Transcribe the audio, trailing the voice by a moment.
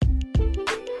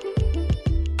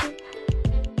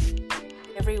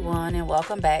everyone, and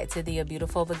welcome back to the A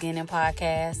Beautiful Beginning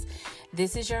podcast.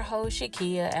 This is your host,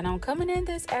 Shakia, and I'm coming in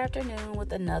this afternoon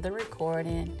with another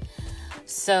recording.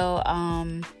 So,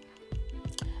 I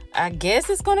guess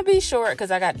it's going to be short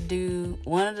because I got to do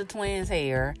one of the twins'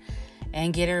 hair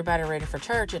and get everybody ready for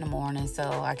church in the morning, so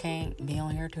I can't be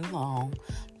on here too long.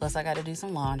 Plus, I got to do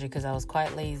some laundry because I was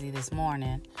quite lazy this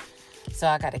morning. So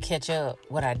I got to catch up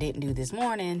what I didn't do this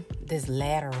morning, this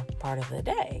latter part of the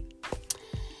day.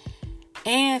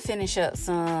 And finish up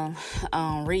some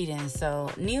reading.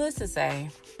 So, needless to say,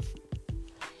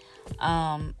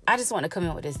 I just want to come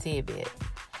in with this tidbit.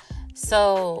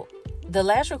 So, the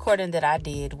last recording that I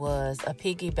did was a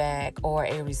piggyback or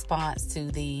a response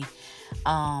to the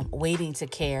waiting to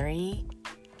carry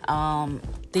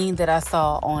thing that I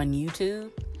saw on YouTube.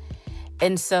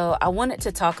 And so I wanted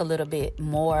to talk a little bit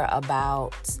more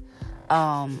about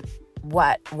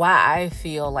why I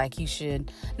feel like you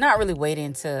should not really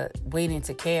waiting to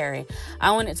carry.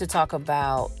 I wanted to talk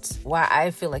about why I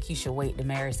feel like you should wait to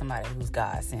marry somebody who's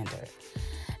God-centered.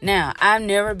 Now, I've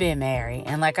never been married,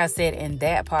 and like I said in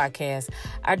that podcast,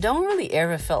 I don't really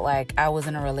ever felt like I was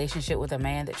in a relationship with a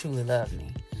man that truly loved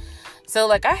me. So,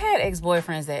 like, I had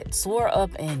ex-boyfriends that swore up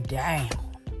and down.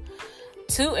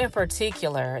 Two in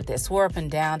particular that swore up and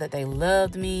down that they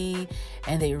loved me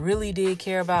and they really did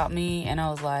care about me. And I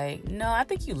was like, no, I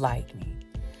think you liked me.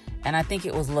 And I think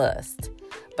it was lust.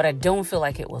 But I don't feel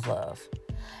like it was love.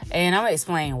 And I'm going to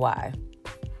explain why.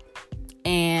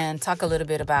 And talk a little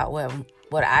bit about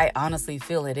what I honestly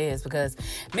feel it is. Because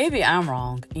maybe I'm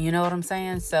wrong. You know what I'm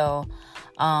saying? So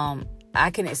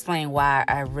I can explain why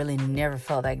I really never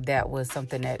felt like that was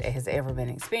something that has ever been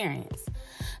experienced.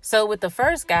 So with the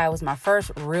first guy, it was my first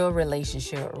real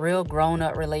relationship, real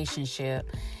grown-up relationship.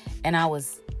 And I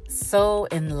was so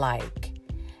in like.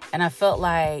 And I felt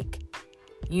like,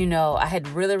 I had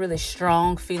really, really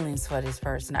strong feelings for this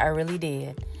person. I really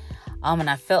did. And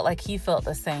I felt like he felt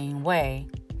the same way.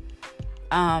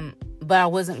 But I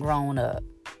wasn't grown up.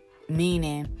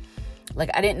 Meaning, like,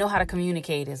 I didn't know how to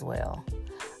communicate as well.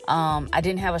 I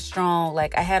didn't have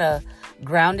I had a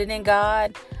grounded in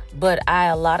God, but I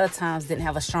a lot of times didn't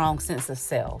have a strong sense of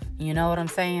self. You know what I'm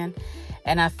saying?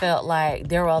 And I felt like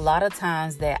there were a lot of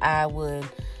times that I would,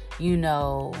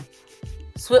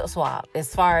 swap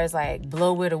as far as like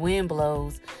blow where the wind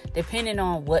blows, depending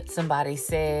on what somebody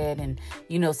said and,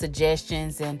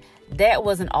 suggestions. And that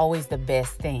wasn't always the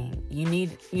best thing. You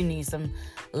need some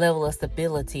level of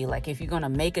stability. Like if you're going to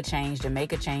make a change, to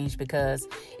make a change because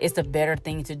it's a better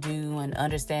thing to do and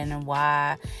understanding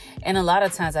why. And a lot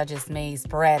of times I just made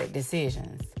sporadic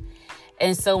decisions.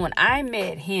 And so when I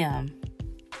met him,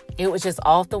 it was just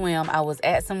off the whim. I was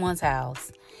at someone's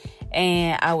house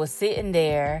and I was sitting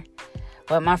there,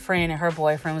 but my friend and her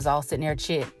boyfriend was all sitting there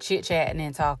chit-chatting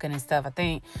and talking and stuff. I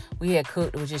think we had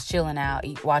cooked, was just chilling out,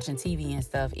 watching TV and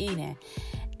stuff, eating.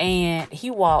 And he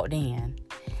walked in.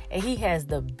 And he has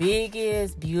the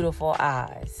biggest, beautiful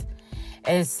eyes.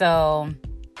 And so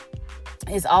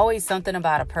it's always something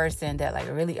about a person that like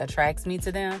really attracts me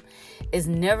to them. It's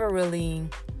never really,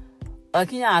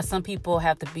 like, how some people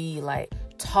have to be like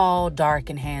tall, dark,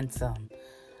 and handsome.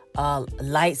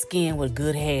 Light skin with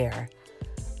good hair.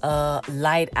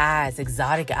 Light eyes,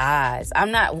 exotic eyes.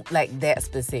 I'm not like that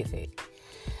specific.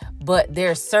 But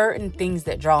there's certain things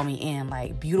that draw me in,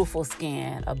 like beautiful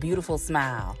skin, a beautiful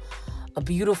smile, a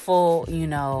beautiful,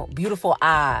 beautiful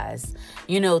eyes,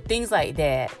 things like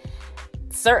that.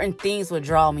 Certain things would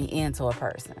draw me into a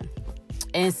person.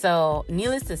 And so,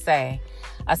 needless to say,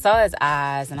 I saw his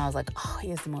eyes and I was like, oh,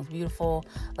 he has the most beautiful,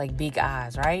 like big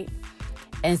eyes, right?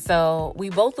 And so we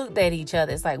both looked at each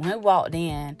other. It's like when we walked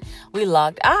in, we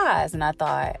locked eyes and I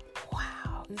thought,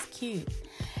 wow, he's cute.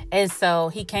 And so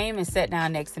he came and sat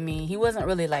down next to me. He wasn't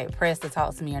really like pressed to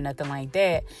talk to me or nothing like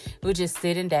that. We were just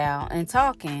sitting down and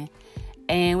talking.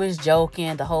 And was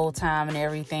joking the whole time and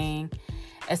everything.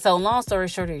 And so long story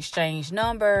short, we exchanged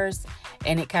numbers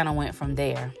and it kind of went from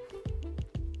there.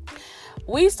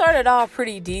 We started off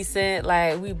pretty decent.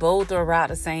 Like we both were around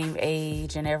the same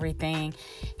age and everything.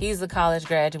 He's a college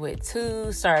graduate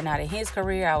too, starting out in his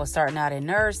career. I was starting out in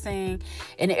nursing.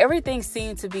 And everything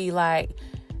seemed to be like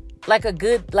a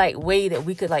good like way that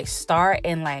we could like start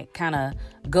and like kind of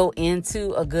go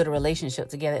into a good relationship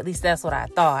together. At least that's what I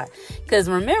thought. Because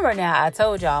remember now, I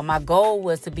told y'all my goal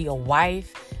was to be a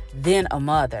wife, then a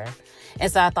mother.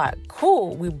 And so I thought,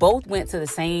 cool. We both went to the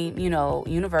same,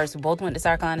 university. We both went to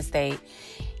South Carolina State.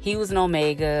 He was an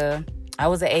Omega. I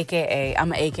was an AKA.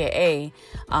 I'm an AKA.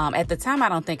 At the time, I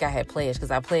don't think I had pledged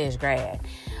because I pledged grad.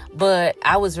 But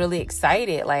I was really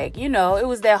excited. Like, it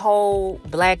was that whole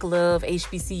Black Love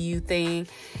HBCU thing.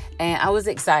 And I was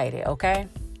excited, okay?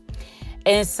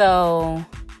 And so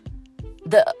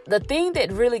the thing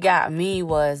that really got me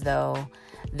was, though,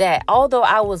 that although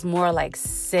I was more like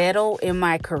settled in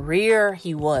my career,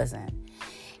 he wasn't.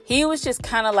 He was just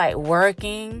kind of like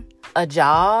working a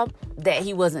job that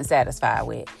he wasn't satisfied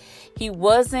with. He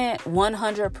wasn't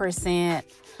 100%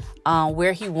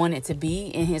 where he wanted to be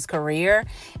in his career,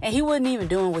 and he wasn't even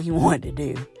doing what he wanted to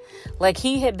do. Like,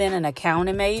 he had been an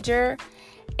accounting major,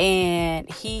 and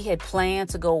he had planned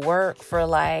to go work for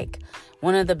like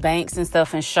one of the banks and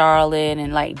stuff in Charlotte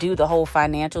and like do the whole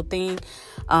financial thing.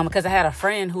 Because I had a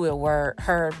friend who had worked,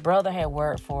 her brother had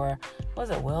worked for, was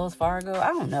it Wells Fargo? I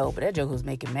don't know, but that joke was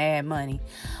making mad money.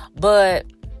 But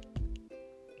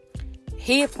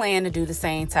he had planned to do the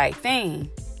same type thing.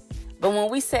 But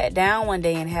when we sat down one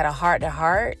day and had a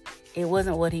heart-to-heart, it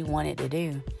wasn't what he wanted to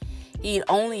do. He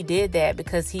only did that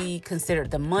because he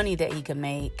considered the money that he could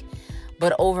make.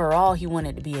 But overall, he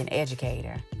wanted to be an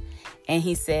educator. And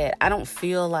he said, I don't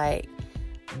feel like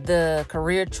the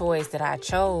career choice that I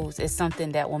chose is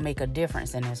something that will make a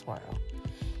difference in this world.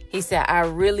 He said, I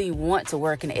really want to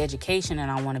work in education and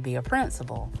I want to be a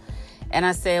principal. And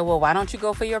I said, well, why don't you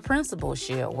go for your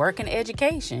principalship? Work in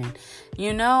education.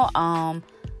 You know,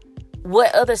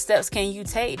 what other steps can you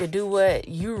take to do what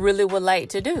you really would like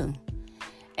to do?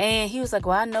 And he was like,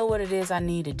 well, I know what it is I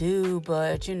need to do,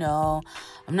 but, you know,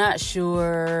 I'm not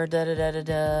sure,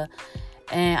 da-da-da-da-da.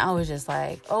 And I was just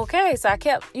like, okay. So I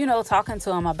kept, you know, talking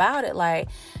to him about it. Like,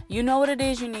 you know what it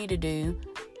is you need to do,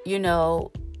 you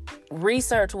know,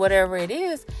 research whatever it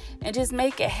is and just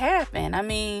make it happen. I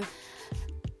mean,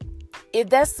 if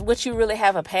that's what you really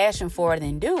have a passion for,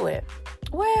 then do it.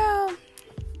 Well,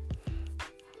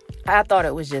 I thought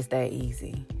it was just that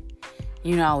easy.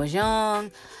 You know, I was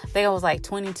young. I think I was like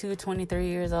 22, 23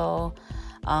 years old.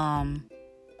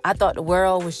 I thought the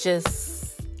world was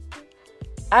just,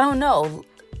 I don't know,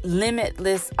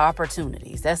 limitless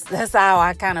opportunities. That's how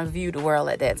I kind of viewed the world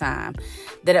at that time.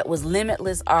 That it was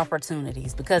limitless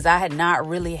opportunities because I had not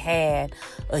really had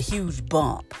a huge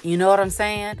bump. You know what I'm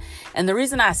saying? And the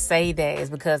reason I say that is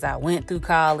because I went through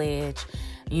college.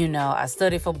 You know, I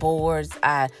studied for boards.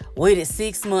 I waited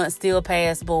 6 months, still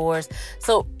passed boards.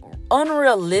 So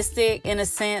unrealistic in a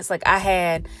sense. Like, I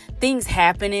had things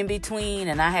happen in between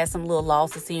and I had some little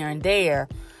losses here and there,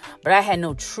 but I had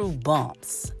no true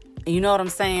bumps. You know what I'm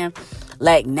saying?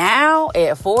 Like now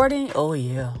at 40, oh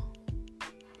yeah.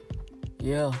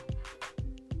 Yeah.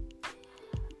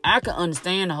 I can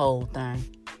understand the whole thing.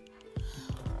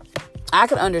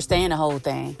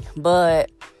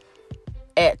 But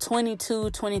at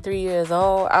 22, 23 years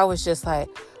old, I was just like,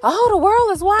 oh, the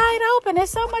world is wide open. There's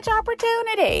so much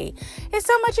opportunity. There's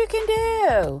so much you can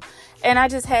do. And I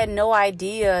just had no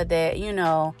idea that, you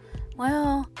know,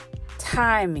 well,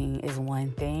 timing is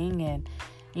one thing. And,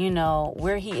 you know,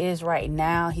 where he is right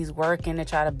now, he's working to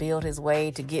try to build his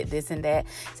way to get this and that.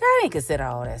 So I didn't consider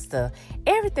all that stuff.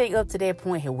 Everything up to that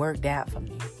point had worked out for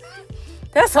me.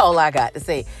 That's all I got to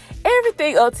say.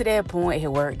 Everything up to that point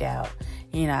had worked out.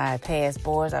 You know, I passed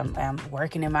boards. I'm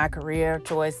working in my career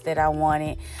choice that I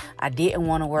wanted. I didn't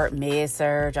want to work med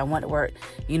surg. I wanted to work,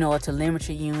 you know, a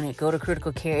telemetry unit, go to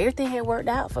critical care. Everything had worked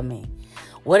out for me.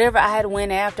 Whatever I had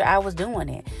went after, I was doing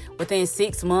it. Within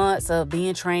 6 months of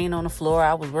being trained on the floor,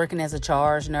 I was working as a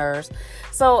charge nurse.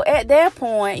 So at that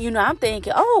point, you know, I'm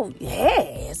thinking, oh,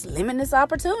 yes, limitless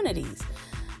opportunities.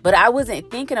 But I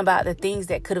wasn't thinking about the things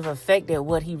that could have affected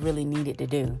what he really needed to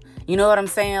do. You know what I'm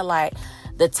saying? Like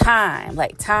the time,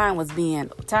 time was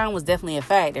definitely a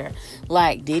factor.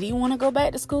 Like, did he want to go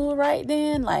back to school right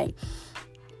then? Like,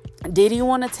 did he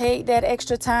want to take that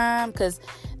extra time? Because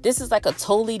this is like a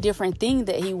totally different thing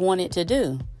that he wanted to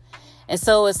do. And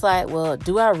so it's like, well,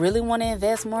 do I really want to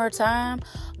invest more time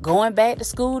going back to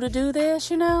school to do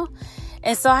this, you know?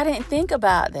 And so I didn't think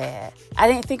about that. I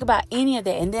didn't think about any of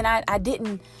that. And then I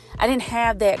didn't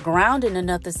have that grounding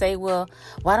enough to say, well,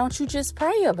 why don't you just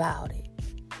pray about it?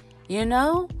 You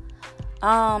know?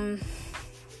 I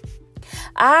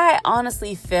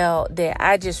honestly felt that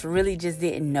I just really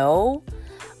didn't know.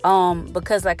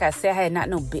 Because like I said, I had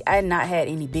not had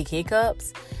any big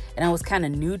hiccups, and I was kind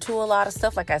of new to a lot of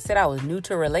stuff. Like I said, I was new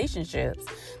to relationships.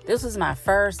 This was my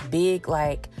first big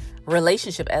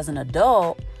relationship as an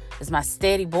adult. It's my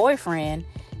steady boyfriend,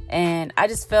 and I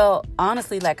just felt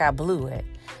honestly like I blew it.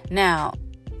 Now,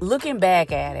 looking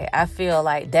back at it, I feel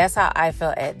like that's how I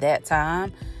felt at that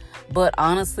time. But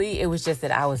honestly, it was just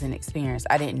that I was inexperienced.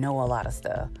 I didn't know a lot of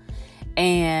stuff.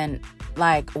 And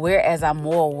whereas I'm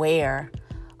more aware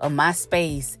of my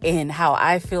space and how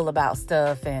I feel about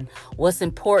stuff and what's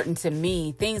important to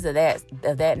me, things of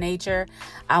that nature,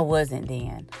 I wasn't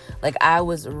then. I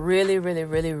was really, really,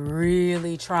 really,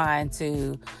 really trying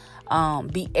to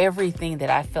be everything that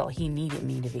I felt he needed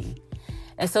me to be.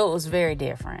 And so it was very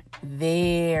different.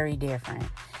 Very different.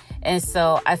 And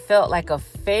so I felt like a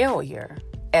failure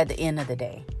at the end of the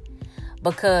day.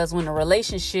 Because when the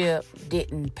relationship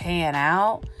didn't pan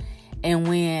out, and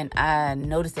when I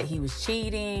noticed that he was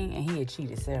cheating, and he had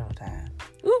cheated several times.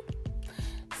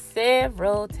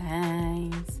 Several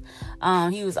times.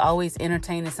 He was always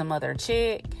entertaining some other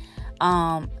chick.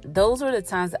 Those were the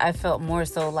times that I felt more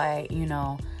so like,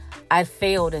 I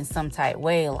failed in some type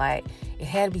way. Like it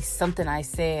had to be something I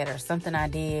said or something I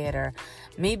did, or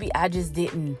maybe I just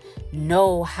didn't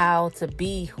know how to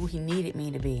be who he needed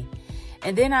me to be.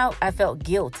 And then I felt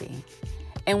guilty.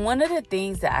 And one of the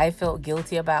things that I felt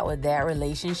guilty about with that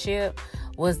relationship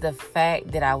was the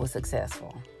fact that I was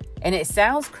successful. And it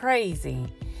sounds crazy.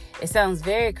 It sounds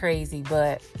very crazy,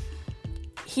 but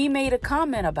he made a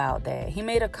comment about that. He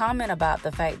made a comment about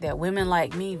the fact that women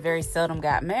like me very seldom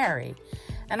got married.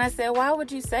 And I said, why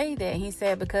would you say that? He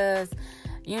said, because,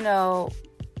 you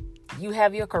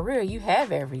have your career, you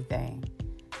have everything.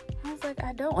 I was like,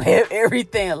 I don't have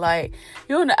everything. Like,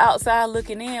 you're on the outside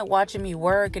looking in, watching me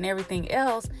work and everything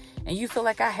else, and you feel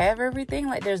like I have everything?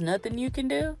 Like, there's nothing you can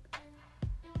do?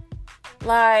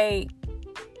 Like,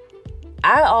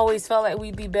 I always felt like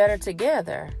we'd be better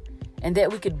together and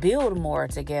that we could build more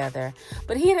together.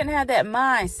 But he didn't have that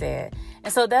mindset.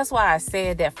 And so that's why I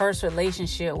said that first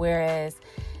relationship, whereas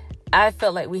I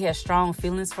felt like we had strong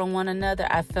feelings for one another,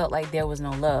 I felt like there was no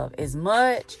love. As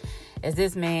much as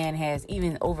this man has,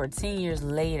 even over 10 years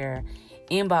later,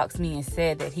 inboxed me and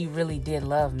said that he really did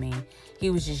love me. He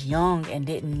was just young and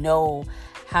didn't know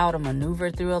how to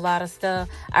maneuver through a lot of stuff.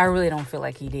 I really don't feel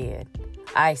like he did.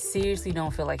 I seriously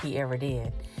don't feel like he ever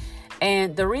did.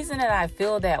 And the reason that I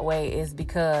feel that way is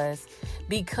because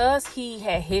he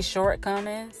had his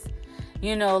shortcomings.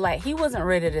 Like he wasn't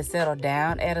ready to settle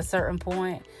down at a certain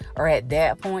point, or at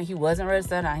that point, he wasn't ready to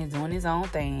settle down. He's doing his own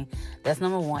thing. That's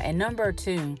number one. And number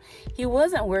two, he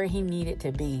wasn't where he needed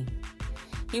to be.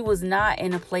 He was not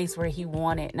in a place where he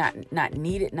wanted, not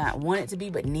wanted to be,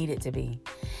 but needed to be.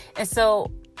 And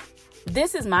so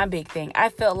this is my big thing. I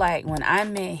felt like when I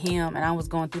met him and I was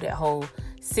going through that whole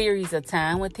series of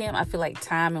time with him, I feel like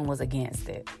timing was against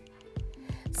it.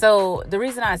 So the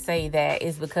reason I say that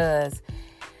is because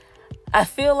I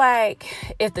feel like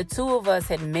if the two of us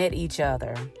had met each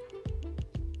other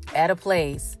at a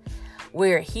place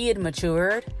where he had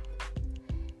matured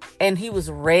and he was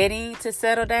ready to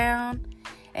settle down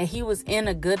and he was in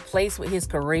a good place with his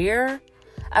career,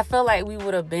 I feel like we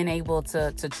would have been able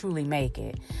to truly make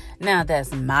it. Now,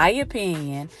 that's my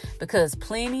opinion, because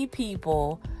plenty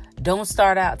people don't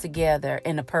start out together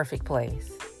in a perfect place.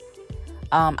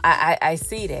 I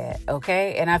see that,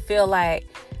 okay? And I feel like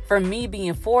for me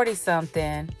being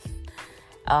 40-something,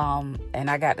 and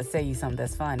I got to say you something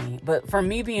that's funny, but for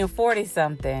me being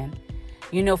 40-something,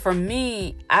 for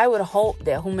me, I would hope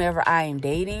that whomever I am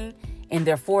dating in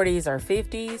their 40s or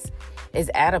 50s is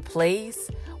at a place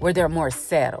where they're more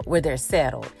settled,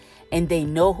 and they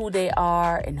know who they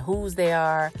are and whose they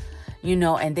are,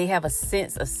 and they have a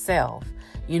sense of self,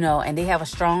 and they have a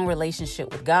strong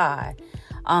relationship with God.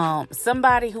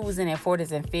 Somebody who was in their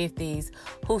 40s and 50s,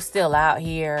 who's still out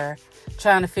here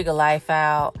trying to figure life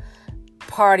out,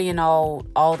 partying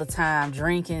all the time,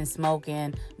 drinking,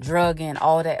 smoking, drugging,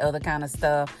 all that other kind of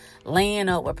stuff, laying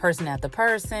up with person after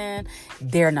person,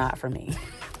 they're not for me.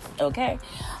 Okay?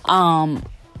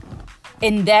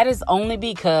 And that is only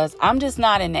because I'm just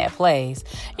not in that place.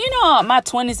 My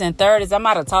 20s and 30s, I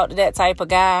might have talked to that type of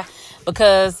guy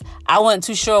because I wasn't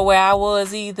too sure where I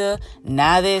was either.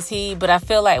 Neither is he. But I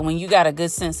feel like when you got a good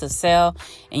sense of self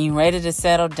and you're ready to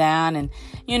settle down and,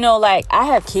 like I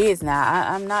have kids now.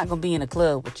 I'm not going to be in a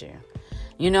club with you.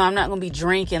 I'm not going to be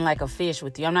drinking like a fish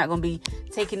with you. I'm not going to be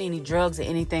taking any drugs or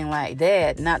anything like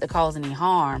that, not to cause any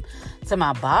harm to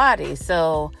my body.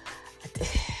 So,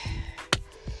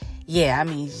 yeah,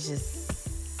 it's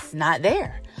just not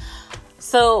there.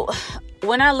 So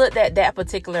when I looked at that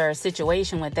particular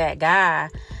situation with that guy,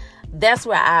 that's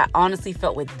where I honestly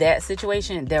felt with that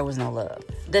situation, there was no love.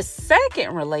 The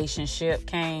second relationship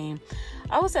came,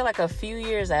 I would say like a few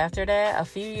years after that, a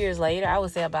few years later. I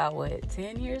would say about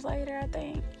 10 years later, I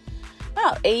think.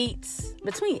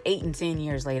 Between 8 and 10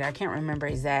 years later. I can't remember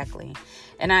exactly.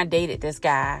 And I dated this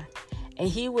guy. And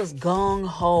he was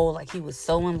gung-ho, like he was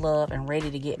so in love and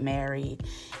ready to get married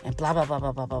and blah, blah, blah,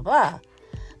 blah, blah, blah, blah.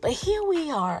 But here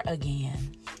we are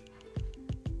again.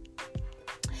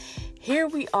 Here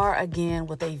we are again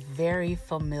with a very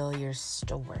familiar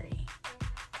story.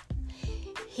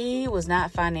 He was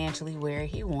not financially where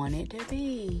he wanted to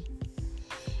be.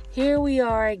 Here we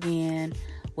are again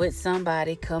with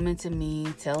somebody coming to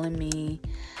me, telling me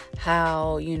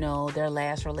how, their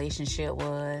last relationship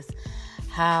was,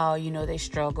 how, they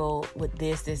struggled with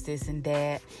this, and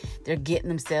that. They're getting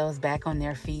themselves back on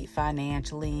their feet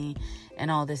financially and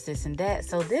all this, and that.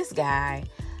 So this guy,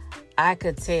 I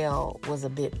could tell, was a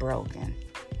bit broken.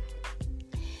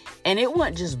 And it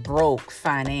wasn't just broke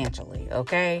financially,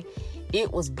 okay?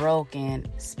 It was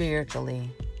broken spiritually,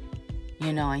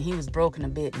 and he was broken a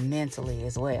bit mentally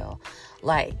as well.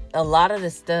 Like, a lot of the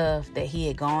stuff that he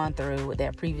had gone through with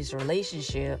that previous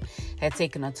relationship had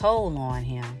taken a toll on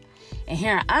him. And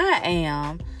here I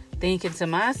am thinking to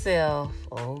myself,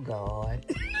 oh God.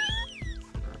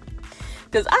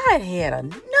 Because I had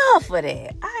enough of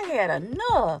that. I had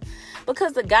enough.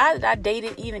 Because the guy that I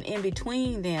dated, even in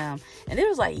between them, and there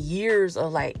was like years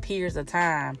of like periods of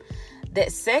time,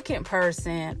 that second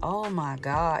person, oh my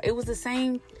God, it was the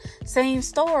same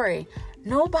story.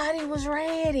 Nobody was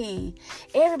ready.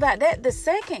 The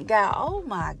second guy, oh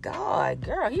my God,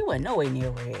 girl, he wasn't nowhere near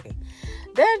ready.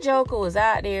 That joker was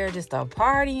out there just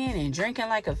partying and drinking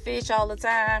like a fish all the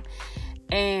time.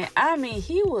 And I mean,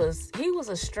 he was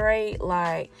a straight,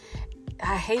 like,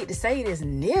 I hate to say this,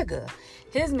 nigga.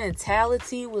 His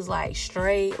mentality was like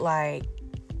straight, like,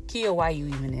 Kia, why you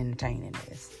even entertaining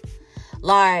this?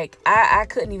 Like, I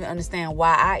couldn't even understand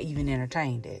why I even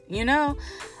entertained it,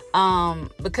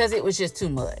 because it was just too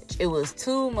much. It was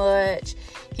too much.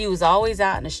 He was always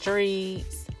out in the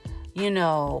streets,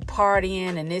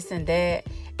 partying and this and that.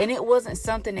 And it wasn't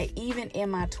something that even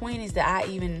in my 20s that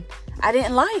I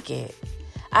didn't like it.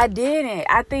 I didn't.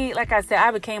 I think, like I said, I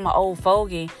became an old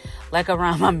fogey like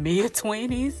around my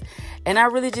mid-20s. And I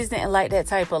really just didn't like that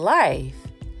type of life.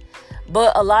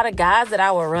 But a lot of guys that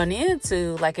I would run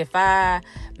into, like if I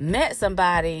met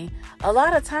somebody, a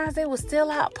lot of times they were still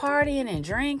out partying and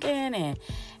drinking and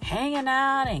hanging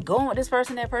out and going with this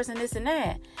person, that person, this and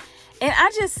that. And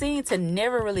I just seemed to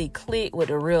never really click with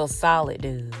the real solid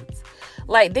dudes.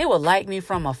 Like, they would like me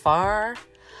from afar,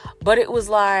 but it was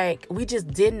like we just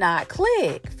did not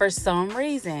click for some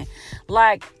reason.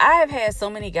 Like, I have had so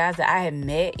many guys that I had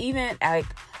met, even like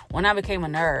when I became a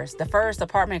nurse, the first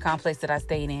apartment complex that I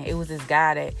stayed in, it was this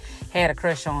guy that had a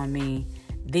crush on me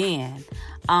then.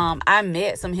 I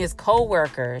met some of his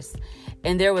co-workers,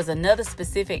 and there was another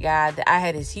specific guy that I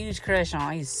had this huge crush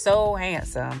on. He's so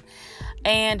handsome.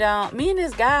 And me and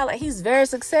this guy, like, he's very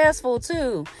successful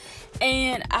too.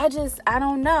 And I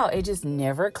don't know. It just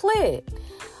never clicked.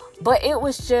 But it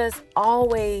was just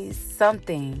always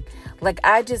something. Like,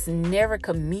 I just never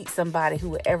could meet somebody who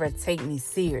would ever take me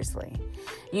seriously.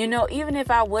 Even if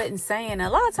I wasn't saying, a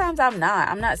lot of times I'm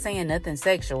not saying nothing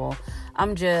sexual.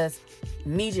 I'm just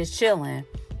chilling.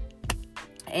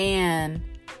 And,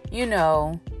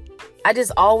 I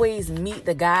just always meet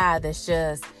the guy that's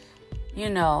just,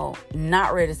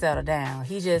 not ready to settle down.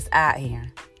 He just out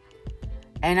here.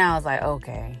 And I was like,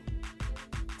 okay,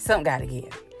 something got to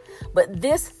give. But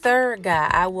this third guy,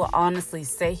 I will honestly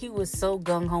say, he was so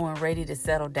gung-ho and ready to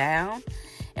settle down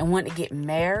and want to get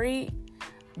married.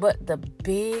 But the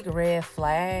big red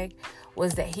flag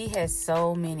was that he had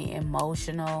so many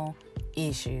emotional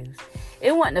issues.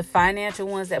 It wasn't the financial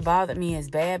ones that bothered me as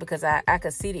bad, because I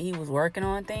could see that he was working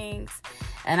on things.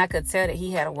 And I could tell that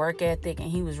he had a work ethic and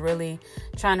he was really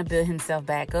trying to build himself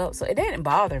back up. So it didn't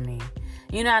bother me.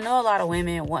 I know a lot of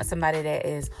women want somebody that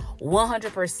is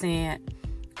 100%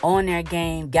 on their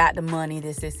game, got the money,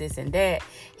 this, and that.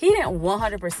 He didn't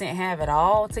 100% have it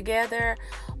all together,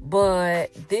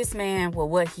 but this man, with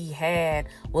what he had,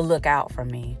 will look out for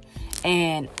me.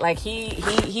 And like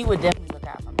he would definitely look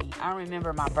out for me. I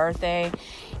remember my birthday.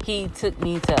 He took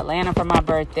me to Atlanta for my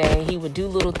birthday. He would do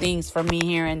little things for me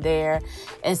here and there.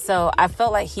 And so I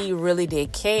felt like he really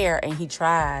did care, and he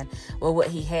tried with what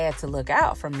he had to look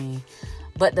out for me.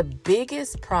 But the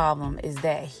biggest problem is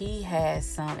that he had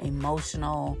some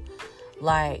emotional,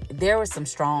 like, there were some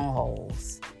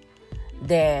strongholds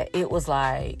that it was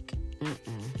like,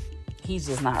 he's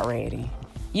just not ready.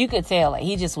 You could tell, like,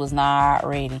 he just was not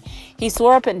ready. He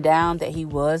swore up and down that he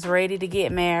was ready to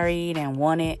get married and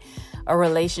wanted a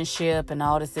relationship and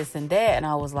all this and that. And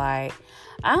I was like,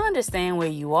 I understand where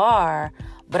you are,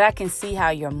 but I can see how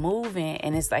you're moving,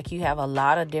 and it's like you have a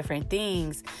lot of different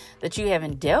things that you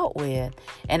haven't dealt with.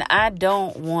 And I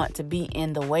don't want to be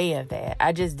in the way of that.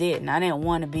 I just didn't. I didn't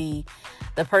want to be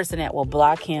the person that will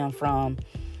block him from,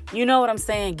 you know what I'm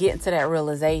saying, getting to that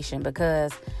realization.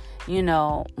 Because,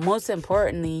 most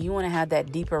importantly, you want to have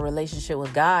that deeper relationship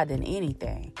with God than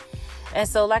anything. And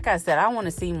so, like I said, I want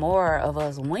to see more of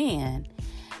us win.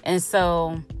 And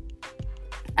so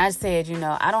I said,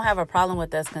 I don't have a problem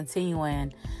with us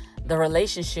continuing the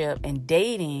relationship and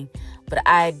dating, but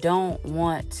I don't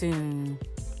want to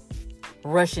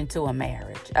rush into a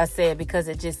marriage. I said because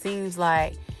it just seems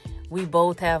like we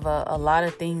both have a lot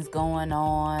of things going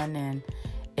on, and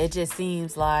it just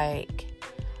seems like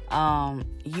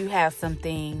you have some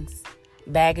things,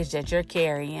 baggage that you're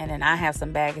carrying, and I have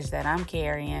some baggage that I'm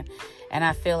carrying, and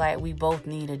I feel like we both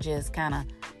need to just kind of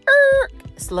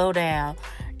slow down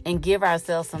and give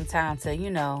ourselves some time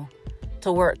to,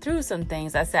 to work through some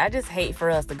things. I said, I just hate for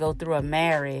us to go through a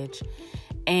marriage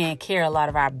and carry a lot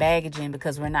of our baggage in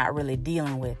because we're not really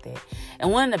dealing with it.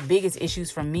 And one of the biggest issues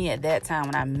for me at that time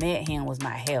when I met him was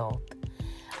my health.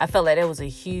 I felt like it was a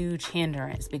huge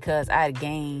hindrance because I had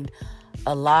gained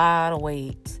a lot of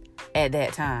weight at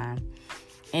that time.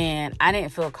 And I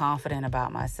didn't feel confident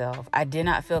about myself. I did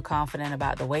not feel confident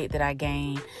about the weight that I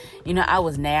gained. I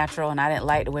was natural and I didn't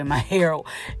like the way my hair. It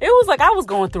was like I was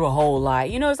going through a whole lot.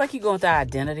 It's like you're going through an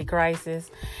identity crisis.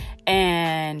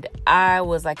 And I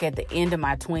was like at the end of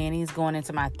my 20s, going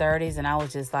into my 30s. And I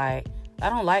was just like, I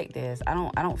don't like this. I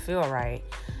don't feel right.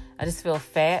 I just feel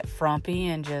fat, frumpy,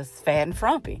 and just fat and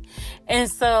frumpy. And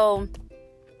so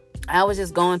I was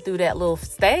just going through that little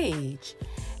stage.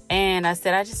 And I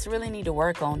said, I just really need to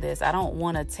work on this. I don't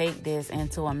want to take this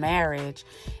into a marriage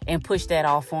and push that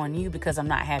off on you because I'm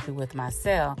not happy with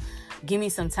myself. Give me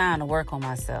some time to work on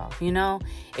myself.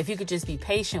 If you could just be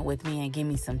patient with me and give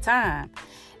me some time.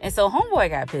 And so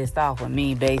homeboy got pissed off with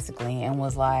me basically and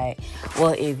was like,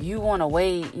 well, if you want to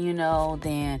wait,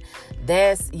 then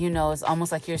that's, it's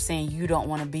almost like you're saying you don't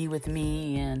want to be with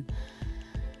me. And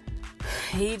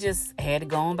he just had to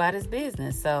go on about his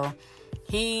business. So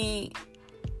he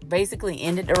basically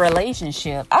ended the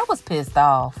relationship. I was pissed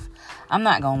off. I'm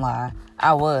not gonna lie.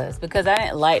 I was, because I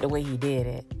didn't like the way he did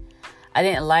it. I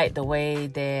didn't like the way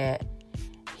that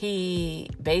he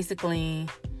basically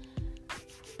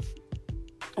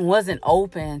wasn't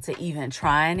open to even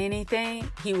trying anything.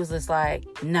 He was just like,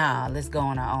 nah, let's go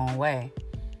on our own way.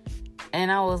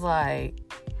 And I was like,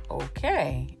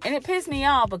 okay. And it pissed me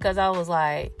off because I was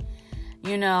like,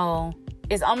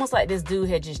 it's almost like this dude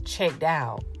had just checked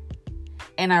out.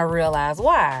 And I realized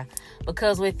why.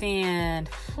 Because within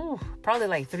probably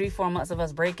like 3-4 months of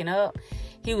us breaking up,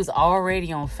 he was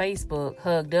already on Facebook,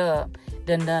 hugged up,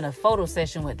 done a photo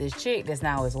session with this chick that's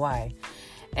now his wife.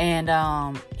 And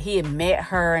he had met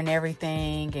her and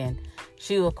everything. And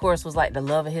she, of course, was like the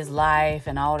love of his life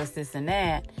and all this and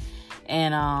that.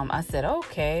 And I said,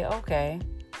 okay.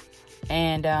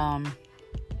 And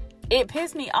it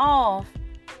pissed me off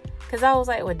because I was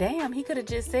like, well, damn, he could have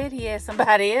just said he had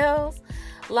somebody else.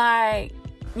 Like,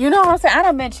 you know what I'm saying? I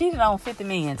done been cheated on 50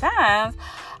 million times.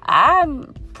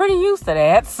 I'm pretty used to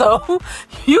that. So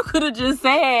you could have just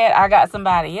said, I got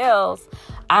somebody else.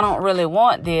 I don't really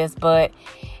want this. But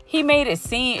he made it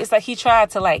seem, it's like he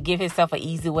tried to like give himself an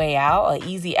easy way out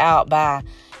by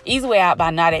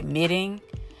not admitting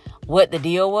what the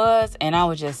deal was. And I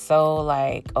was just so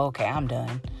like, okay, I'm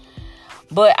done.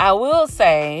 But I will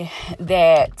say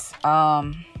that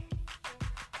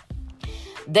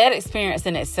that experience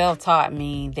in itself taught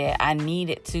me that I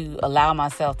needed to allow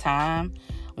myself time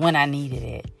when I needed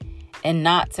it, and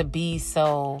not to be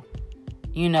so,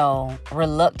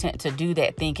 reluctant to do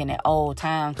that, thinking that,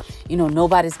 time,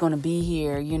 nobody's going to be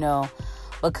here,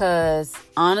 because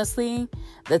honestly,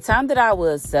 the time that I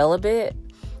was celibate,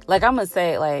 like I'm going to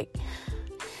say, like,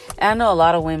 I know a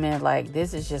lot of women, like,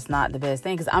 this is just not the best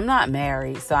thing because I'm not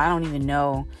married, so I don't even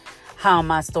know how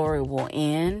my story will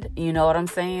end. You know what I'm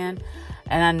saying?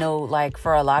 And I know, like,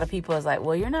 for a lot of people, it's like,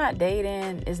 well, you're not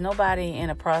dating. There's nobody in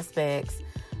the prospects.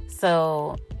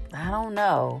 So I don't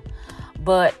know.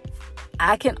 But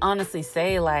I can honestly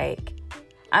say, like,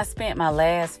 I spent my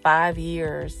last 5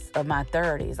 years of my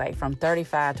 30s, like from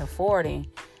 35 to 40,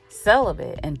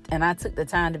 celibate. And I took the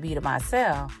time to be to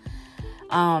myself.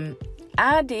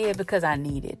 I did because I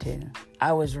needed to.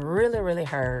 I was really, really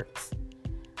hurt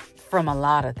from a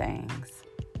lot of things.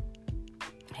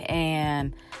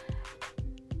 And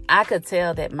I could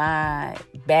tell that my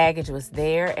baggage was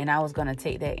there and I was going to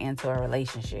take that into a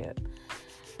relationship.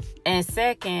 And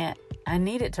second, I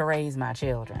needed to raise my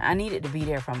children. I needed to be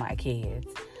there for my kids.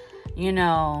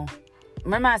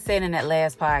 Remember I said in that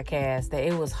last podcast that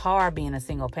it was hard being a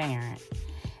single parent.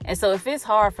 And so if it's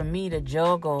hard for me to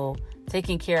juggle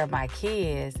taking care of my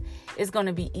kids, it's going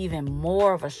to be even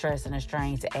more of a stress and a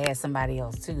strain to add somebody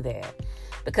else to that.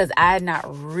 Because I had not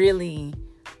really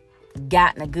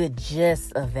gotten a good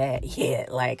gist of that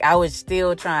yet. Like, I was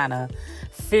still trying to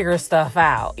figure stuff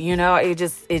out.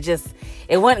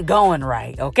 It wasn't going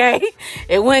right, okay?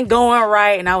 It wasn't going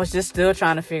right, and I was just still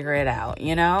trying to figure it out,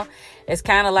 It's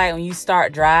kind of like when you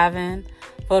start driving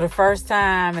for the first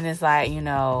time, and it's like,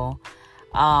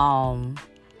 How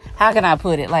can I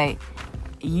put it? Like,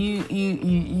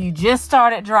 you just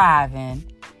started driving,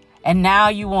 and now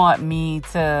you want me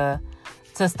to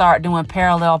start doing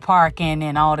parallel parking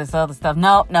and all this other stuff.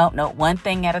 No. One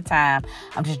thing at a time.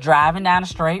 I'm just driving down a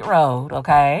straight road.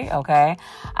 Okay.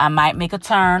 I might make a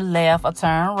turn left, a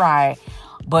turn right,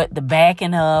 but the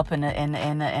backing up and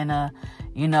the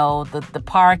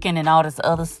parking and all this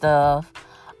other stuff,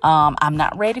 I'm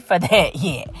not ready for that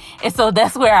yet. And so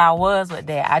that's where I was with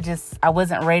that. I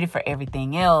wasn't ready for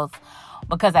everything else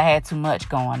because I had too much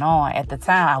going on. At the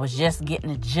time, I was just getting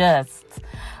the gist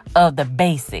of the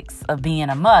basics of being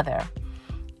a mother.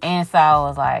 And so I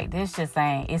was like,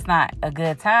 it's not a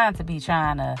good time to be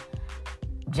trying to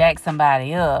jack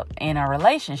somebody up in a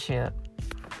relationship.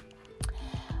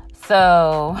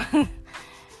 So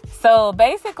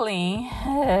basically,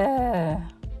 I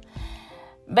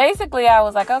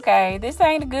was like, okay, this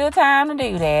ain't a good time to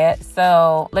do that.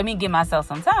 So let me give myself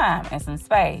some time and some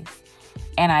space.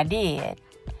 And I did.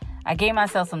 I gave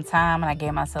myself some time and I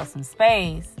gave myself some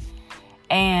space.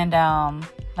 And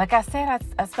like I said,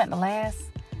 I spent the last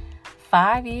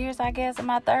 5 years, I guess, in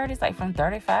my 30s, like from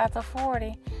 35 to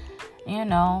 40,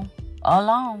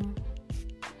 alone.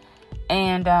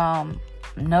 And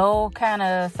no kind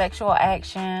of sexual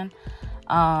action.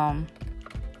 I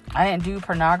didn't do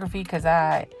pornography because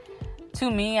I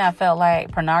felt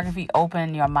like pornography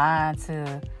opened your mind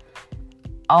to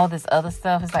all this other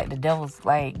stuff. It's like the devil's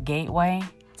like gateway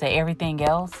to everything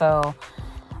else. So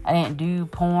I didn't do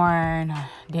porn,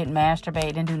 didn't masturbate,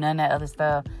 didn't do none of that other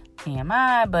stuff,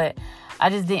 TMI, but I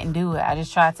just didn't do it. I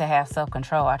just tried to have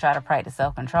self-control. I tried to practice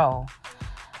self-control.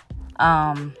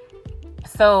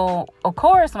 So, of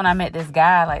course, when I met this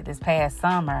guy, like this past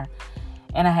summer,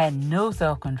 and I had no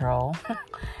self-control,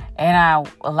 and I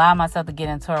allowed myself to get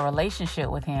into a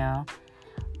relationship with him,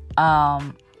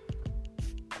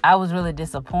 I was really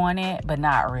disappointed, but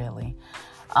not really.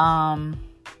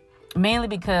 Mainly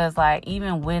because, like,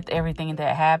 even with everything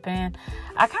that happened,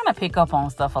 I kind of pick up on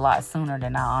stuff a lot sooner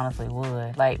than I honestly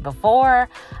would. Like, before,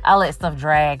 I let stuff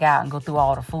drag out and go through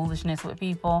all the foolishness with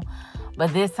people.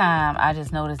 But this time, I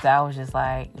just noticed that I was just,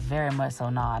 like, very much so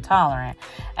non-tolerant.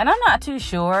 And I'm not too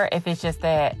sure if it's just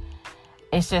that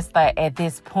at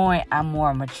this point, I'm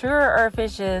more mature, or if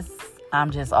it's just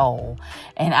I'm just old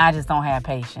and I just don't have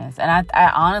patience. And I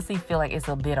honestly feel like it's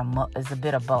a bit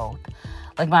of both.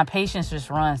 Like, my patience just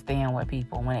runs thin with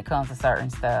people when it comes to certain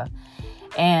stuff.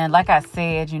 And like I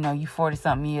said, you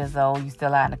 40-something years old, you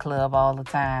still out in the club all the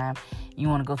time. You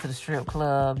want to go to the strip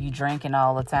club. You drinking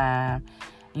all the time.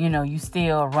 You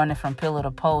still running from pillar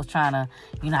to post trying to,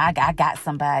 I got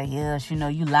somebody else. You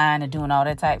lying and doing all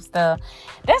that type of stuff.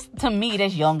 To me,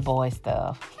 that's young boy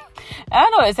stuff. I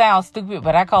know it sounds stupid,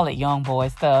 but I call it young boy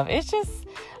stuff. It's just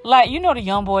like, the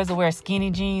young boys that wear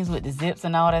skinny jeans with the zips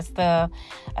and all that stuff.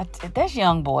 That's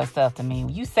young boy stuff to me.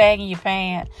 You sagging your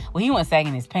pants. Well, he wasn't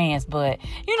sagging his pants, but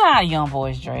you know how the young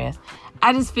boys dress.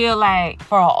 I just feel like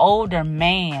for an older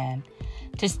man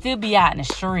to still be out in the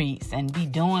streets and be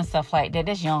doing stuff like that,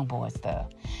 that's young boy stuff.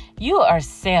 You are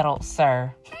settled,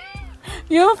 sir.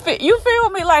 You feel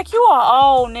me? Like, you are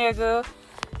old, nigga.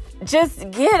 Just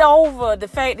get over the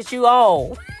fact that you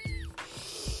old.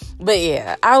 But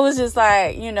yeah, I was just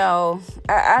like,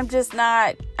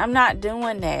 I'm not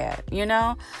doing that,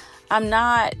 I'm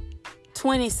not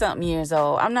 20-something years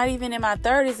old. I'm not even in my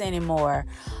 30s anymore.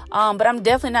 But I'm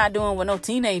definitely not doing what no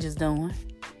teenagers doing.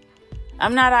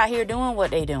 I'm not out here doing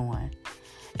what they doing.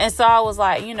 And so I was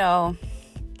like,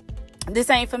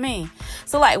 this ain't for me.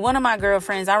 So, like, one of my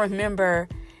girlfriends, I remember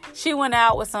she went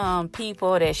out with some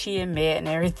people that she had met and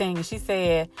everything. And she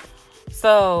said,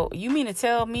 so you mean to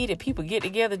tell me that people get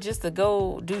together just to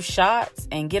go do shots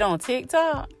and get on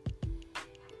TikTok?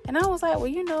 And I was like,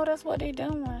 well, that's what they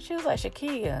doing. She was like,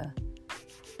 Shakia,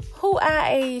 who our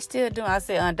age still doing? I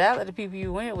said, undoubtedly the people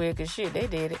you went with, because shit, they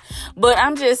did it. But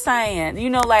I'm just saying,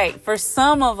 like, for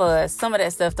some of us, some of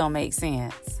that stuff don't make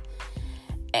sense.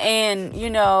 And,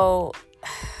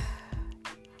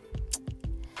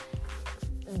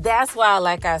 that's why,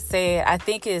 like I said, I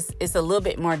think it's a little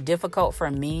bit more difficult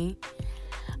for me.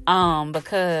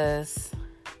 Because,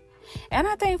 and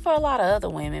I think for a lot of other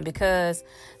women, because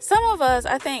some of us,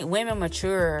 I think women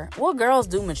mature. Well, girls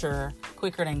do mature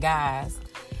quicker than guys.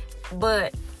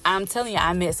 But I'm telling you,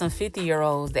 I met some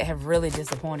 50-year-olds that have really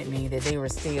disappointed me that they were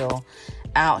still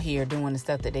out here doing the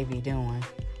stuff that they be doing.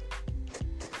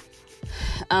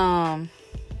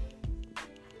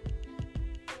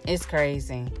 It's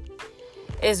crazy.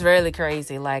 It's really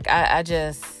crazy. Like, I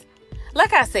just,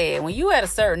 like I said, when you at a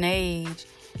certain age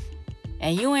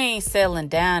and you ain't settling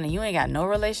down and you ain't got no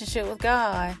relationship with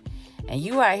God and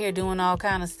you out here doing all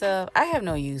kind of stuff, I have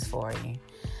no use for you.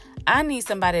 I need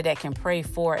somebody that can pray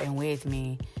for and with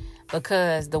me,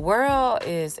 because the world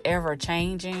is ever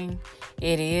changing.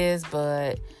 It is,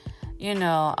 but I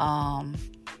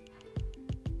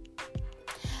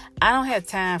don't have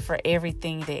time for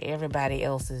everything that everybody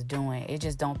else is doing. It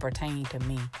just don't pertain to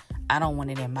me. I don't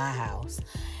want it in my house,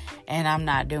 and I'm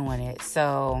not doing it.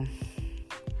 So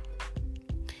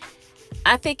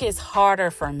I think it's harder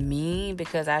for me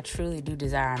because I truly do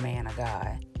desire a man of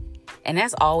God. And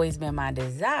that's always been my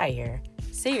desire.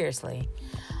 Seriously.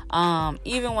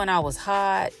 Even when I was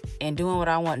hot and doing what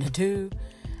I wanted to do,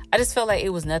 I just felt like it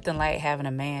was nothing like having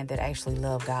a man that actually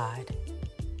loved God.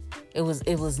 It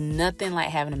was nothing like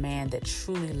having a man that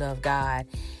truly loved God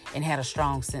and had a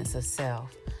strong sense of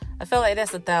self. I felt like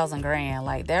that's $1,000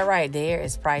 Like, that right there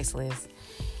is priceless.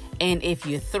 And if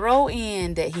you throw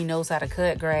in that he knows how to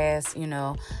cut grass,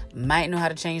 might know how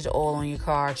to change the oil on your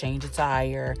car, change a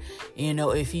tire,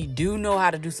 if he do know how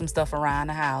to do some stuff around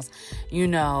the house,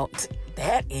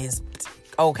 that is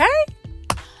okay.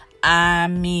 I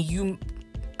mean, you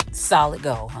solid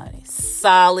gold, honey.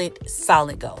 Solid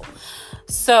gold.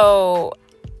 So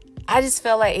I just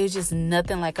felt like it was just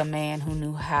nothing like a man who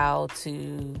knew how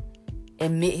to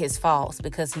admit his faults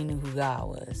because he knew who God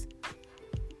was.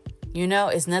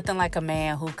 It's nothing like a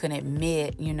man who can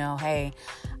admit, hey,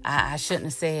 I shouldn't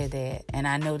have said that, and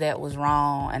I know that was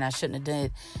wrong, and I shouldn't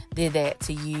have did that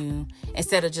to you,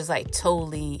 instead of just like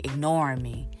totally ignoring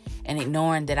me and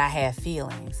ignoring that I have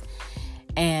feelings.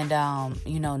 And,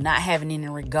 not having any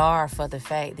regard for the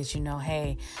fact that,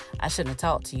 hey, I shouldn't have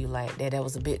talked to you like that. That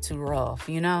was a bit too rough,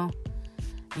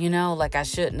 like I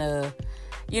shouldn't have.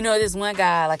 This one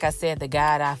guy, like I said, the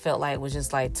guy that I felt like was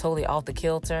just like totally off the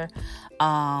kilter.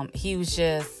 He was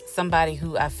just somebody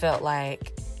who I felt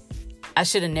like I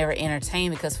should have never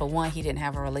entertained, because for one, he didn't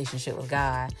have a relationship with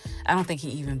God. I don't think he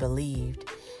even believed.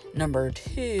 Number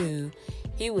two,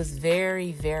 he was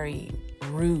very, very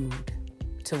rude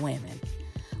to women.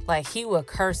 Like, he would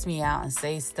curse me out and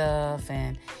say stuff,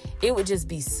 and it would just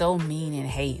be so mean and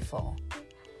hateful.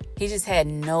 He just had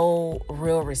no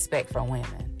real respect for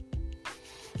women.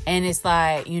 And it's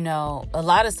like, a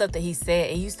lot of stuff that he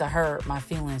said, it used to hurt my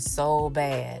feelings so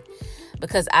bad,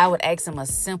 because I would ask him a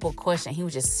simple question. He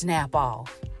would just snap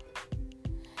off.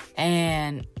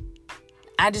 And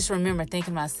I just remember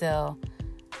thinking to myself,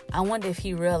 I wonder if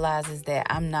he realizes that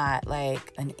I'm not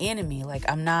like an enemy. Like,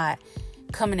 I'm not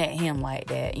coming at him like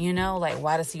that, like,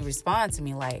 why does he respond to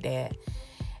me like that?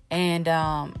 And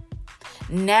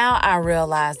now I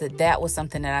realize that was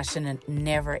something that I shouldn't have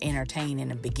never entertained in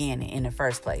the beginning, in the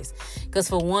first place. Because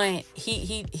for one,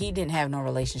 he didn't have no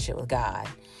relationship with God.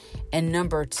 And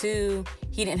number two,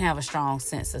 he didn't have a strong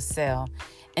sense of self.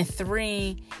 And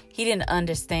three, he didn't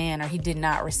understand, or he did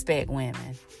not respect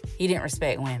women. He didn't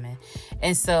respect women.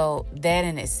 And so that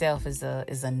in itself is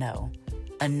a no.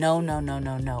 A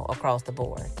no across the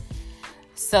board.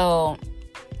 So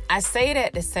I say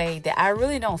that to say that I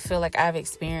really don't feel like I've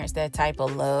experienced that type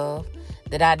of love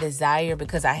that I desire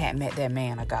because I hadn't met that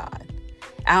man of God.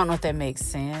 I don't know if that makes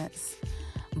sense,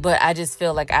 but I just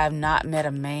feel like I've not met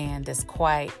a man that's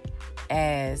quite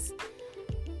as...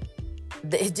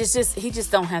 he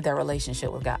just don't have that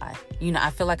relationship with God. I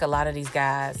feel like a lot of these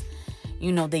guys,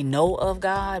 they know of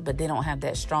God, but they don't have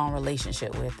that strong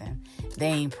relationship with him. They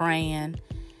ain't praying,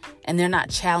 and they're not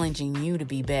challenging you to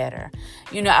be better.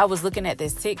 I was looking at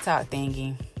this TikTok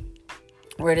thingy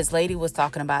where this lady was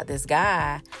talking about this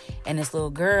guy and this little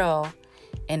girl,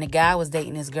 and the guy was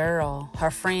dating this girl.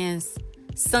 Her friend's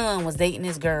son was dating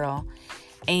this girl,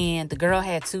 and the girl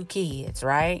had 2 kids,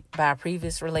 right? By a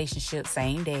previous relationship,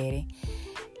 same daddy.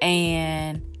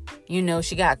 And,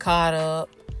 she got caught up,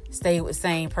 stayed with the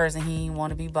same person. He didn't want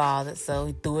to be bothered, so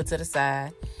he threw it to the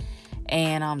side.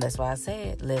 And that's why I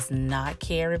said, let's not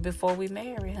carry before we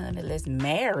marry, honey. Let's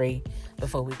marry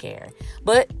before we carry.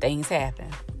 But things happen.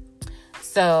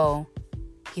 So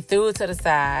he threw it to the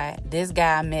side. This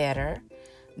guy met her.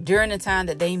 During the time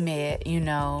that they met,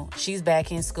 she's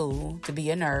back in school to be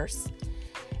a nurse.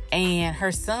 And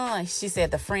her son, she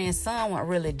said the friend's son wasn't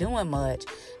really doing much,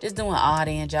 just doing odd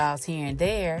end jobs here and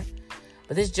there.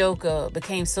 But this joker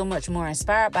became so much more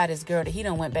inspired by this girl that he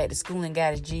done went back to school and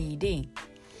got his GED.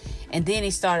 And then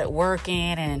he started working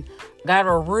and got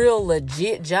a real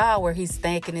legit job where he's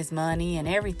stacking his money and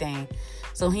everything.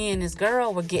 So he and this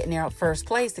girl were getting there first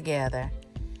place together.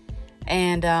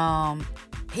 And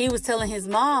he was telling his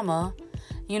mama,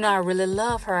 I really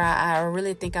love her. I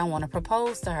really think I want to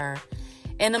propose to her.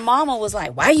 And the mama was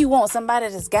like, why you want somebody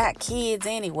that's got kids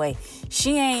anyway?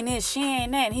 She ain't this, she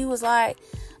ain't that. And he was like,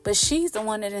 but she's the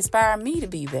one that inspired me to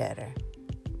be better.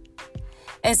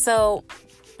 And so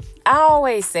I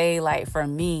always say, like, for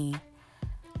me,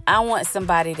 I want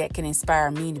somebody that can inspire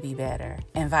me to be better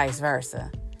and vice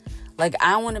versa. Like,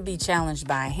 I want to be challenged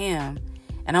by him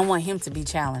and I want him to be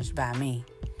challenged by me.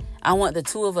 I want the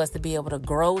two of us to be able to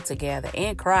grow together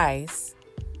in Christ.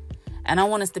 And I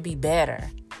want us to be better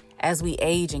as we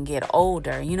age and get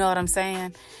older. You know what I'm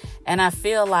saying? And I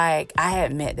feel like I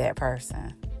had met that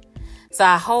person. So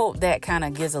I hope that kind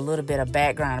of gives a little bit of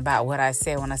background about what I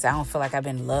said when I said I don't feel like I've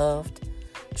been loved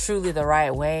truly the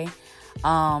right way.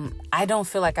 I don't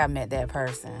feel like I met that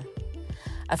person.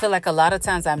 I feel like a lot of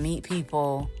times I meet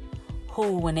people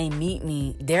who, when they meet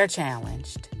me, they're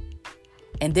challenged.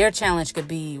 And their challenge could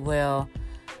be, well,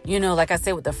 you know, like I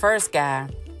said with the first guy,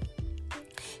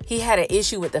 he had an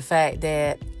issue with the fact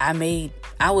that I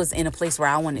was in a place where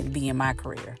I wanted to be in my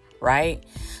career, right?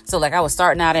 So like I was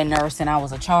starting out in nursing. I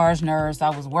was a charge nurse.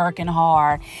 I was working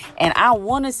hard. And I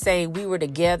want to say we were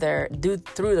together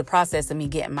through the process of me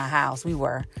getting my house. We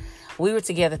were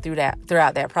together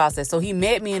throughout that process. So he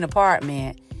met me in an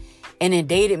apartment and then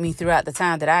dated me throughout the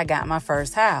time that I got my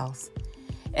first house.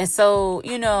 And so,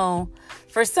 you know,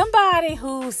 for somebody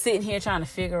who's sitting here trying to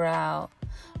figure out,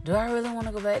 do I really want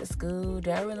to go back to school?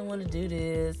 Do I really want to do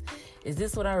this? Is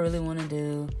this what I really want to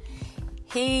do?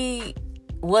 He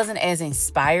wasn't as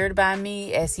inspired by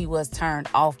me as he was turned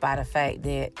off by the fact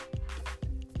that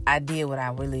I did what I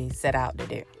really set out to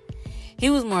do. He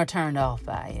was more turned off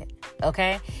by it.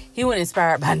 Okay? He wasn't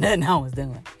inspired by nothing I was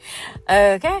doing.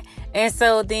 Okay? And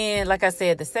so then, like I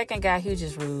said, the second guy, he was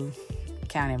just rude.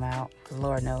 Count him out, because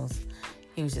Lord knows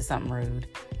he was just something rude.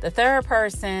 The third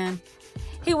person,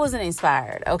 he wasn't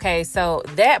inspired. Okay, so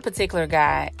that particular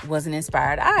guy wasn't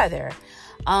inspired either.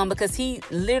 Because he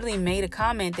literally made a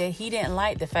comment that he didn't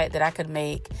like the fact that I could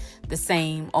make the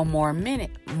same or more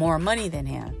money than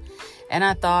him. And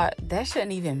I thought, that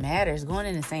shouldn't even matter. It's going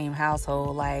in the same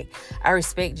household. Like, I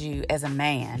respect you as a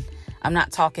man. I'm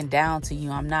not talking down to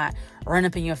you. I'm not running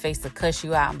up in your face to cuss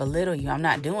you out and belittle you. I'm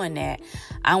not doing that.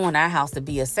 I want our house to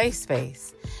be a safe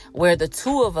space where the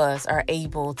two of us are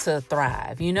able to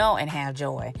thrive, you know, and have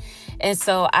joy. And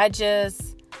so I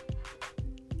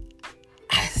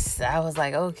was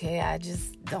like, okay, I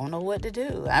just don't know what to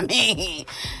do. I mean,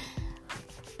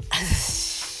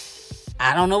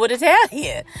 I don't know what to tell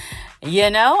you.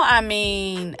 You know, I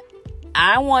mean,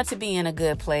 I want to be in a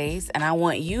good place and I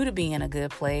want you to be in a good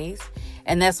place.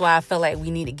 And that's why I feel like we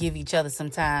need to give each other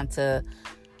some time to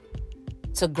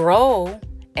grow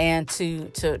and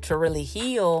to really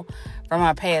heal from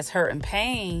our past hurt and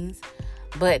pains.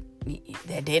 But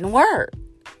that didn't work.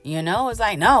 You know, it's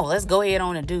like, no, let's go ahead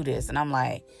on and do this. And I'm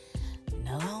like,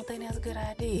 no, I don't think that's a good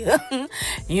idea.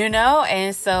 You know?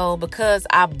 And so because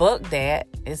I bucked that,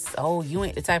 it's, oh, you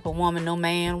ain't the type of woman no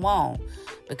man won't.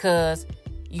 Because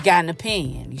you got an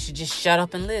opinion. You should just shut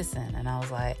up and listen. And I was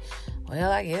like,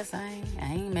 well, I guess I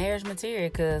ain't marriage material,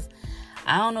 because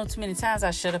I don't know too many times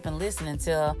I shut up and listen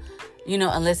until, you know,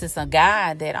 unless it's a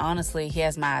guy that honestly he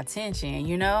has my attention,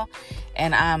 you know?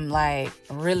 And I'm like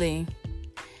really,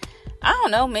 I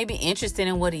don't know, maybe interested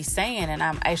in what he's saying, and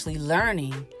I'm actually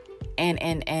learning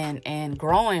and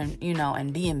growing, you know,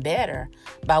 and being better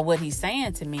by what he's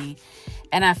saying to me.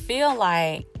 And I feel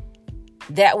like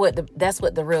that's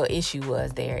what the real issue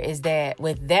was there, is that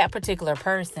with that particular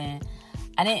person,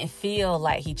 I didn't feel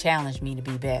like he challenged me to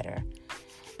be better.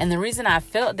 And the reason I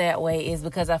felt that way is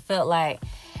because I felt like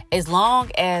as long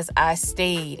as I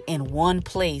stayed in one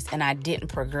place and I didn't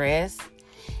progress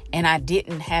and I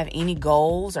didn't have any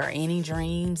goals or any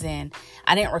dreams and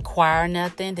I didn't require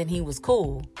nothing, then he was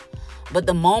cool. But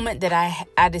the moment that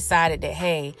I decided that,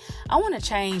 hey, I want to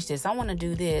change this, I want to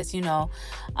do this, you know,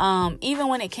 even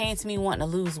when it came to me wanting to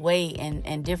lose weight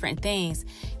and different things,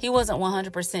 he wasn't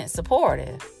 100%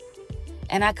 supportive.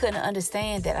 And I couldn't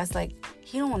understand that. I was like,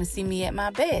 he don't want to see me at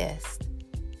my best.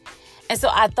 And so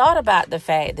I thought about the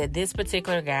fact that this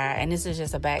particular guy, and this is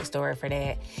just a backstory for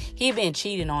that, he'd been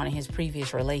cheated on in his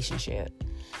previous relationship.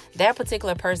 That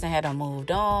particular person had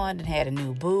moved on and had a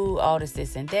new boo, all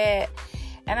this and that.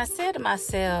 And I said to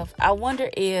myself, I wonder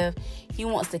if he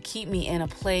wants to keep me in a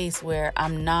place where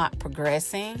I'm not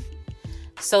progressing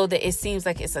so that it seems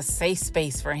like it's a safe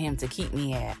space for him to keep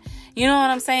me at. You know what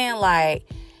I'm saying? Like,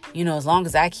 you know, as long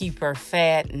as I keep her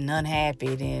fat and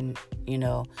unhappy, then, you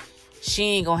know, she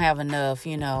ain't gonna have enough,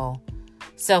 you know,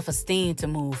 self-esteem to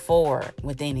move forward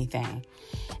with anything.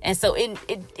 And so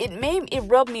it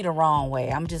rubbed me the wrong way.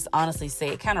 I'm just honestly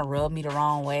saying, it kind of rubbed me the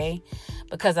wrong way,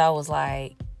 because I was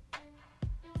like,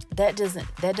 that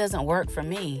doesn't work for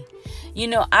me. You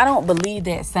know, I don't believe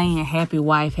that saying happy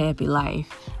wife, happy life.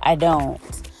 I don't.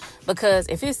 Because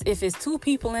if it's two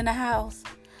people in the house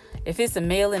if it's a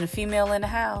male and a female in the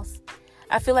house,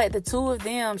 I feel like the two of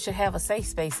them should have a safe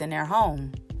space in their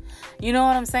home. You know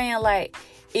what I'm saying? Like,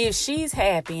 if she's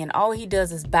happy and all he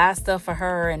does is buy stuff for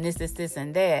her and this,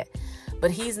 and that,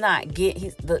 but he's not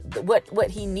what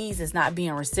he needs is not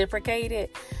being reciprocated,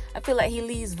 I feel like he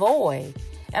leaves void.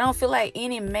 I don't feel like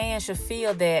any man should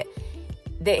feel that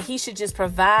he should just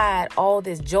provide all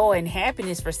this joy and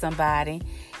happiness for somebody,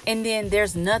 and then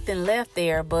there's nothing left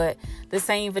there but the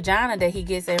same vagina that he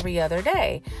gets every other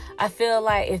day. I feel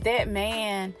like if that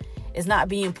man is not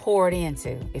being poured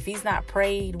into, if he's not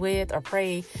prayed with or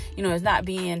is not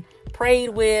being prayed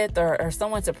with or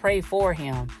someone to pray for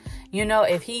him,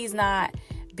 if he's not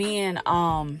being,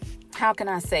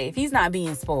 if he's not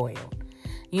being spoiled,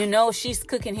 she's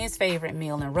cooking his favorite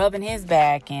meal and rubbing his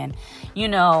back and,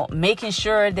 making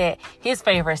sure that his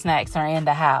favorite snacks are in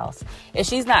the house. If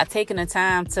she's not taking the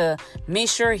time to make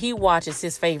sure he watches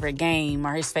his favorite game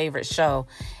or his favorite show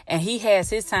and he has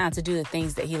his time to do the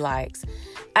things that he likes,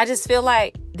 I just feel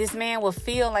like this man will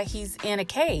feel like he's in a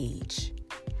cage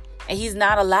and he's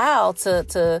not allowed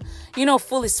to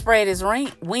fully spread his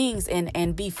wings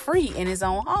and be free in his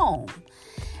own home.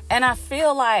 And I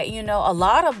feel like, a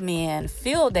lot of men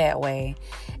feel that way.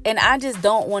 And I just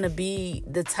don't want to be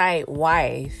the type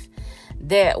wife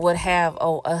that would have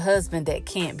a husband that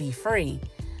can't be free.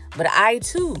 But I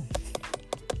too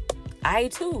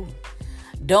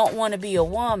don't want to be a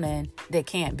woman that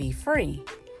can't be free.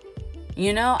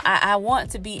 I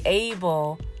want to be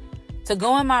able to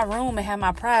go in my room and have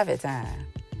my private time.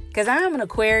 Because I'm an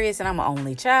Aquarius and I'm an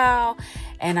only child.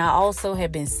 And I also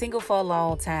have been single for a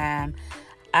long time.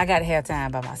 I got to have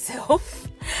time by myself.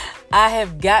 I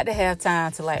have got to have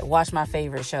time to watch my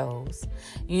favorite shows.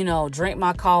 Drink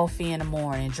my coffee in the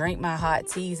morning, drink my hot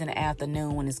teas in the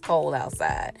afternoon when it's cold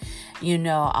outside.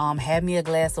 Have me a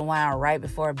glass of wine right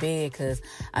before bed because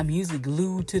I'm usually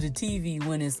glued to the TV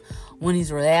when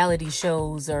these reality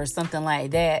shows or something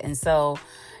like that. And so,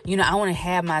 I want to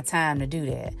have my time to do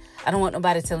that. I don't want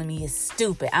nobody telling me it's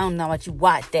stupid. I don't know what you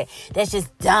watch that. That's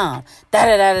just dumb.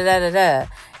 Da-da-da-da-da-da-da.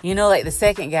 Like the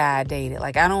second guy I dated.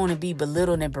 I don't want to be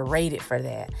belittled and berated for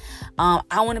that.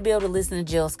 I want to be able to listen to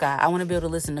Jill Scott. I want to be able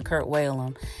to listen to Kurt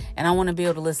Whalum. And I want to be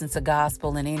able to listen to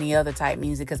gospel and any other type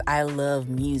music because I love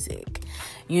music.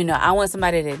 I want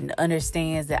somebody that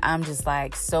understands that I'm just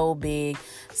so big,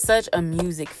 such a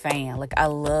music fan. I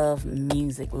love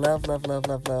music. Love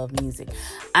music.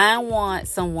 I want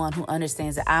someone who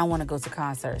understands that I want to go to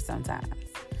concerts sometimes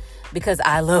because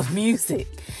I love music.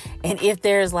 And if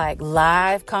there's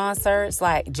live concerts,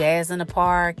 like Jazz in the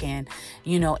Park and,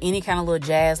 any kind of little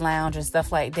jazz lounge and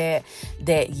stuff like that,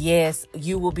 yes,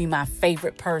 you will be my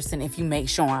favorite person if you make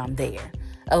sure I'm there.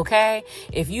 Okay?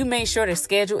 If you make sure the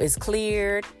schedule is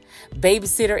cleared,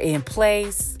 babysitter in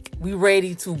place, we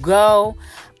ready to go,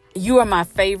 you are my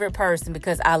favorite person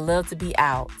because I love to be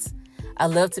out. I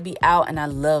love to be out and I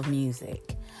love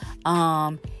music.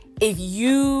 If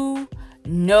you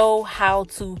know how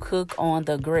to cook on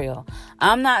the grill,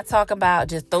 I'm not talking about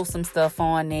just throw some stuff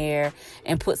on there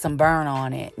and put some burn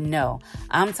on it. No,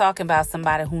 I'm talking about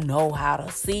somebody who know how to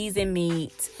season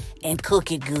meat and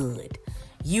cook it good.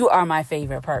 You are my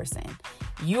favorite person.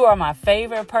 You are my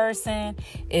favorite person.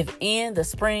 If in the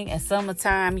spring and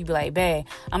summertime, you be like, babe,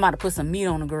 I'm about to put some meat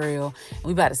on the grill.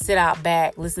 We about to sit out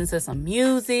back, listen to some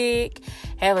music,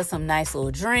 have us some nice little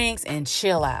drinks and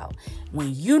chill out.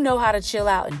 When you know how to chill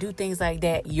out and do things like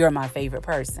that, you're my favorite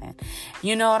person.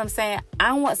 You know what I'm saying?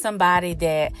 I want somebody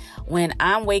that when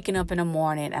I'm waking up in the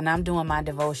morning and I'm doing my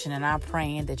devotion and I'm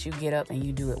praying, that you get up and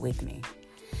you do it with me.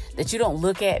 That you don't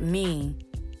look at me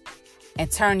and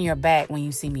turn your back when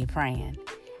you see me praying.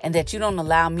 And that you don't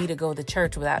allow me to go to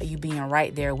church without you being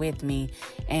right there with me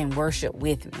and worship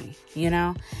with me,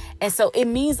 And so it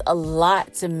means a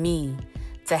lot to me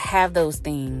to have those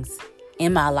things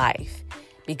in my life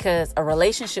because a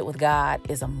relationship with God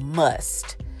is a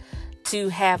must. To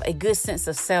have a good sense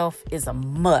of self is a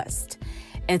must.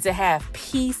 And to have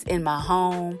peace in my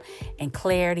home and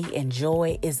clarity and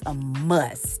joy is a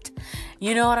must.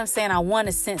 You know what I'm saying? I want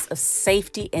a sense of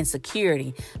safety and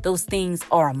security. Those things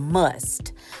are a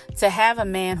must. To have a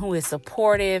man who is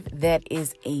supportive, that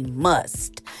is a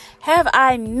must. Have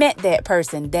I met that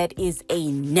person? That is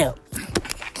a no.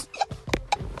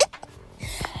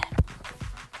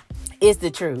 It's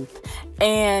the truth.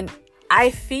 And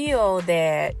I feel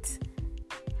that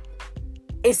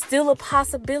it's still a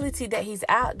possibility that he's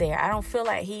out there. I don't feel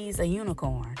like he's a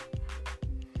unicorn.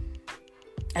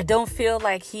 I don't feel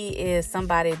like he is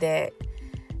somebody that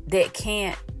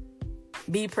can't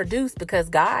be produced because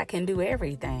God can do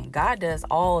everything. God does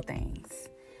all things.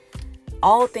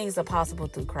 All things are possible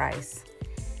through Christ.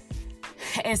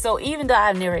 And so even though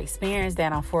I've never experienced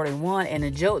that, I'm 41. And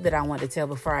the joke that I want to tell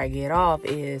before I get off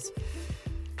is,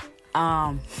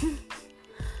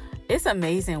 it's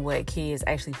amazing what kids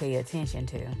actually pay attention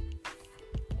to.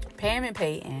 Pam and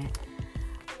Peyton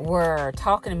were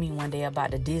talking to me one day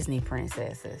about the Disney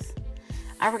princesses.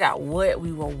 I forgot what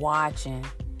we were watching.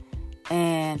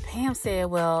 And Pam said,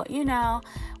 well,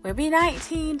 we'll be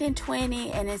 19, then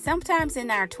 20. And then sometimes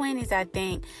in our 20s, I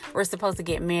think we're supposed to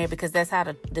get married because that's how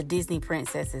the Disney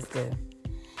princesses do.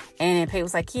 And then Peyton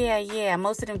was like, yeah.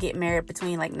 Most of them get married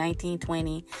between like 19,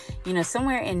 20,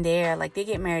 somewhere in there. Like they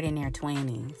get married in their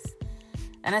 20s.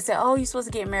 And I said, oh, you're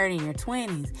supposed to get married in your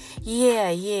 20s.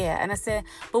 Yeah. And I said,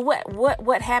 but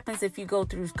what happens if you go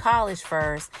through college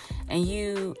first and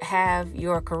you have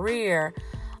your career,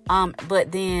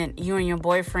 but then you and your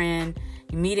boyfriend,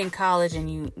 you meet in college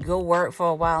and you go work for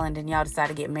a while and then y'all decide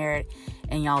to get married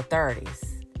in y'all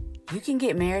 30s. You can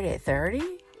get married at 30?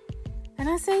 And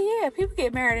I said, yeah, people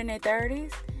get married in their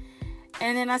 30s.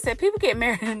 And then I said, people get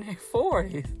married in their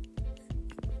 40s.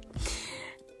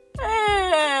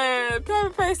 And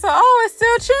Pam Pay said, oh, it's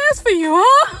still a chance for you,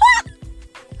 huh?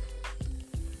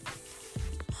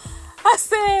 I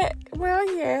said,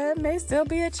 well, yeah, it may still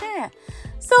be a chance.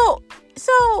 So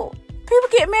people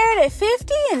get married at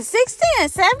 50 and 60 and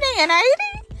 70 and 80?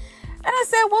 And I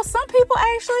said, well, some people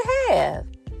actually have.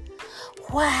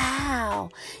 Wow,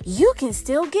 you can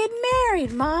still get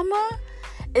married, mama.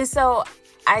 And so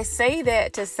I say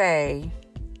that to say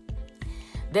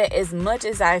that as much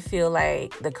as I feel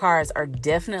like the cards are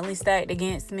definitely stacked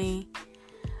against me,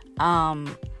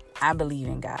 I believe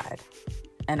in God.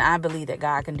 And I believe that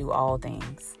God can do all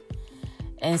things.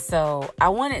 And so I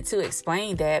wanted to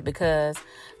explain that because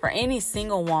for any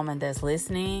single woman that's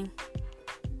listening,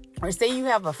 or say you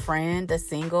have a friend that's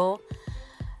single,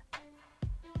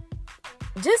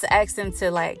 just ask them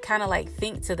to kind of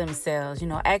think to themselves,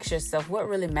 ask yourself, what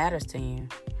really matters to you?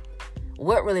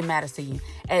 What really matters to you?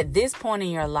 At this point in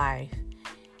your life,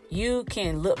 you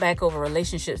can look back over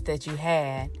relationships that you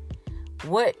had.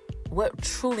 What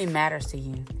truly matters to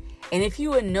you? And if you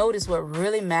would notice, what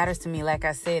really matters to me, like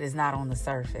I said, is not on the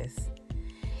surface.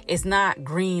 It's not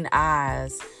green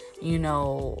eyes,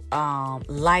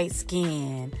 light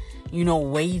skin,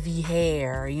 wavy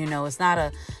hair, it's not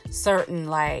a certain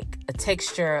a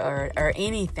texture or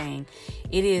anything.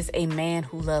 It is a man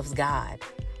who loves God.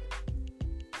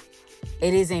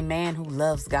 It is a man who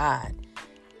loves God,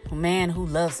 a man who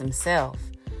loves himself,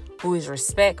 who is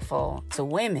respectful to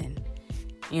women.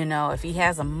 If he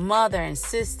has a mother and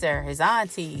sister, his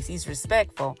aunties, he's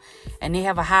respectful and they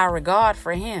have a high regard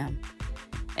for him.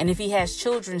 And if he has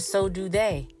children, so do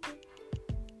they.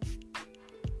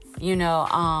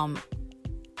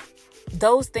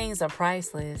 Those things are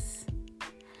priceless.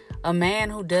 A man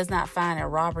who does not find it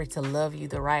robbery to love you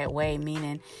the right way,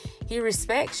 meaning he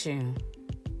respects you.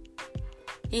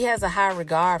 He has a high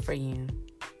regard for you.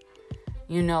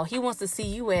 He wants to see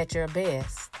you at your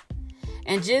best.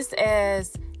 And just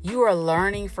as you are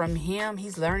learning from him,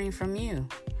 he's learning from you.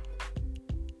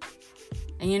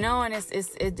 And and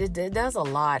it does a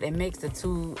lot. It makes the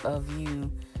two of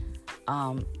you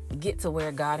get to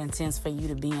where God intends for you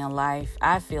to be in life.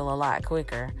 I feel a lot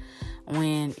quicker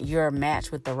when you're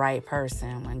matched with the right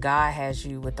person, when God has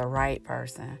you with the right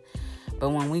person. But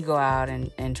when we go out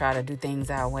and try to do things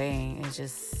our way,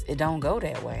 it don't go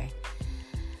that way.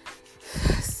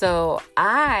 So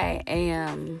I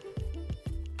am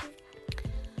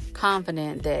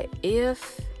confident that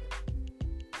if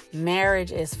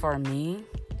marriage is for me,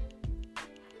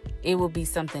 it will be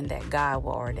something that God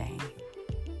will ordain.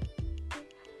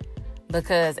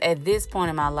 Because at this point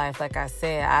in my life, like I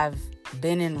said, I've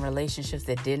been in relationships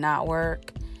that did not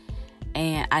work.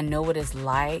 And I know what it's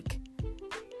like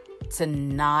to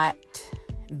not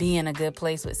be in a good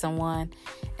place with someone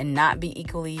and not be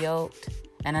equally yoked.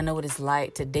 And I know what it's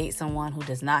like to date someone who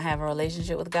does not have a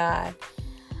relationship with God.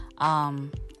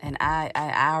 And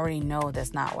I already know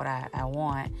that's not what I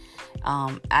want.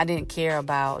 I didn't care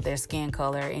about their skin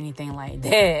color or anything like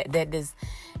that. That is,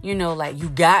 you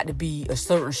got to be a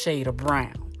certain shade of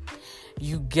brown.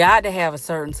 You got to have a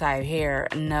certain type of hair.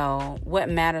 No, what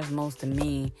matters most to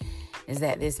me is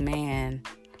that this man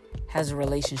has a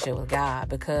relationship with God,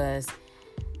 because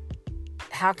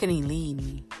how can he lead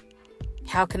me?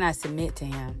 How can I submit to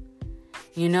him?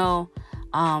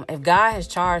 If God has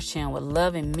charged him with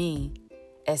loving me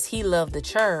as he loved the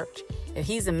church, if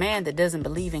he's a man that doesn't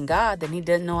believe in God, then he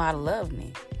doesn't know how to love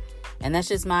me. And that's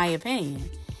just my opinion.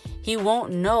 He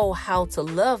won't know how to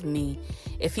love me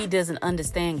if he doesn't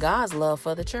understand God's love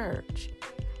for the church.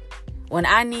 When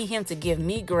I need him to give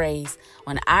me grace,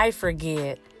 when I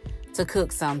forget to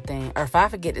cook something, or if I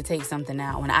forget to take something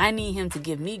out, when I need him to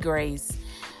give me grace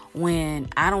when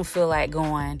I don't feel like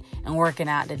going and working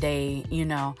out today,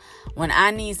 when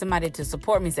I need somebody to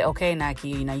support me, say, okay, Nike,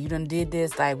 you done did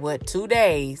this 2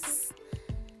 days,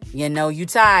 you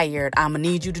tired, I'm gonna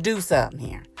need you to do something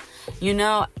here.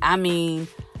 I'm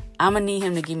gonna need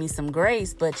him to give me some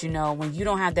grace. But when you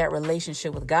don't have that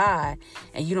relationship with God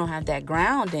and you don't have that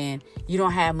grounding, you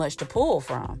don't have much to pull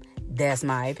from. That's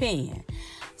my opinion.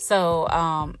 So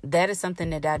that is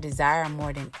something that I desire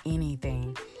more than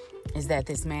anything, is that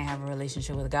this man have a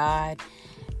relationship with God,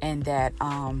 and that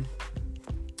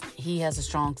he has a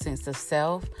strong sense of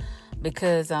self,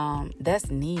 because that's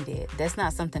needed. That's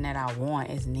not something that I want.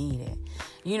 It's needed.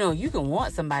 You can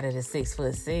want somebody that's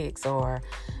 6'6", or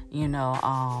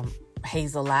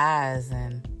hazel eyes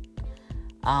and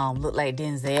look like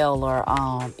Denzel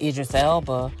or Idris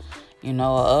Elba,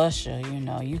 or Usher.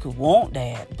 You could want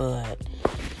that, but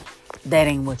that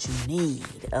ain't what you need,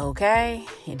 okay?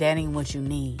 That ain't what you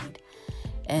need.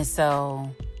 And so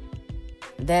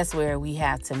that's where we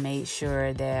have to make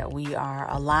sure that we are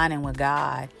aligning with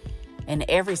God in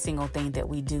every single thing that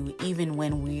we do, even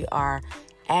when we are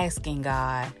asking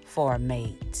God for a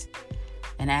mate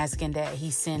and asking that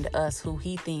he send us who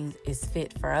he thinks is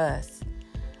fit for us,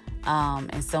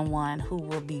 and someone who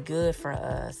will be good for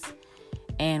us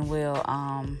and will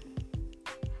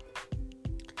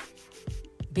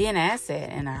be an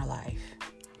asset in our life.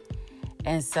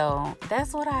 And so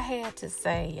that's what I had to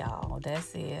say, y'all.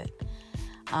 That's it.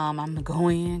 I'm going to go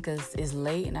in because it's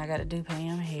late and I got to do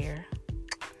Pam hair.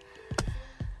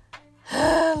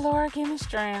 Lord, give me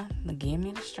strength. Give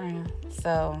me the strength.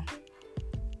 So,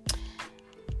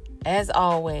 as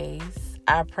always,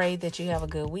 I pray that you have a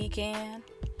good weekend.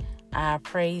 I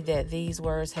pray that these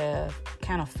words have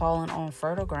kind of fallen on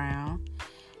fertile ground,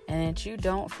 and that you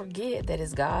don't forget that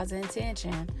it's God's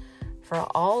intention for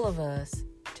all of us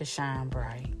to shine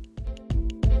bright.